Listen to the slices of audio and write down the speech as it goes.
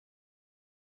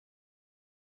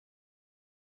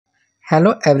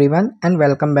Hello everyone and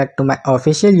welcome back to my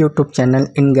official YouTube channel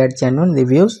in Get Genuine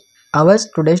Reviews. Our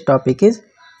today's topic is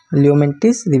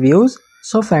Lumentes reviews.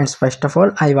 So friends, first of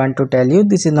all I want to tell you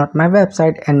this is not my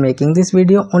website and making this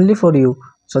video only for you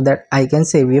so that I can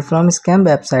save you from scam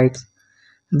websites.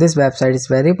 This website is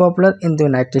very popular in the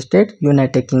United States,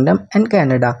 United Kingdom and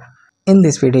Canada. In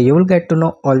this video you will get to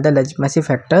know all the legitimacy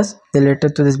factors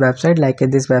related to this website, like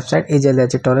this website is a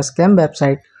legit or a scam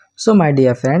website. So my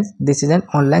dear friends, this is an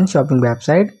online shopping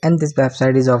website and this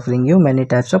website is offering you many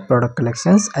types of product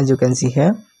collections as you can see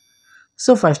here.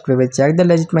 So first we will check the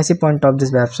legitimacy point of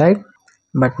this website.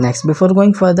 But next, before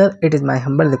going further, it is my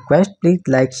humble request, please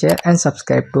like, share and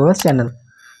subscribe to our channel.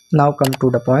 Now come to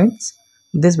the points.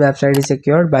 This website is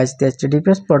secured by the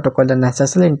HTTPS protocol and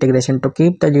SSL integration to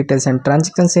keep the details and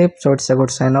transactions safe, so it's a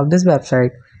good sign of this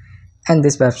website. And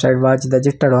this website was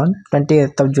registered on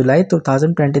 28th of July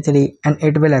 2023 and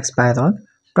it will expire on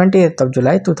 28th of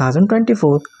July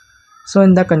 2024. So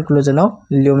in the conclusion of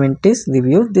Lumentes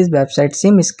review, this website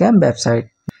seems scam website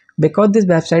because this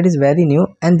website is very new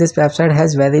and this website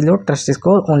has very low trust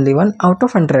score, only 1 out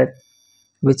of 100,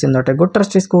 which is not a good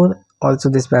trust score.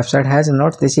 Also this website has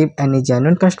not received any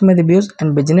genuine customer reviews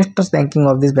and business trust ranking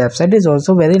of this website is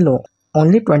also very low,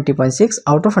 only 20.6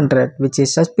 out of 100, which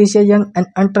is suspicious, young and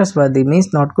untrustworthy,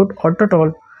 means not good or at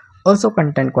all. Also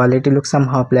content quality looks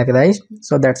somehow plagiarized,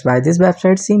 so that's why this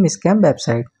website seems scam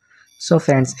website. So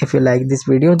friends, if you like this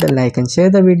video then like and share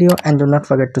the video and do not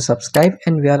forget to subscribe,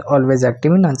 and we are always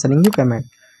active in answering your comment.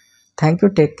 Thank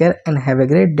you, take care and have a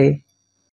great day.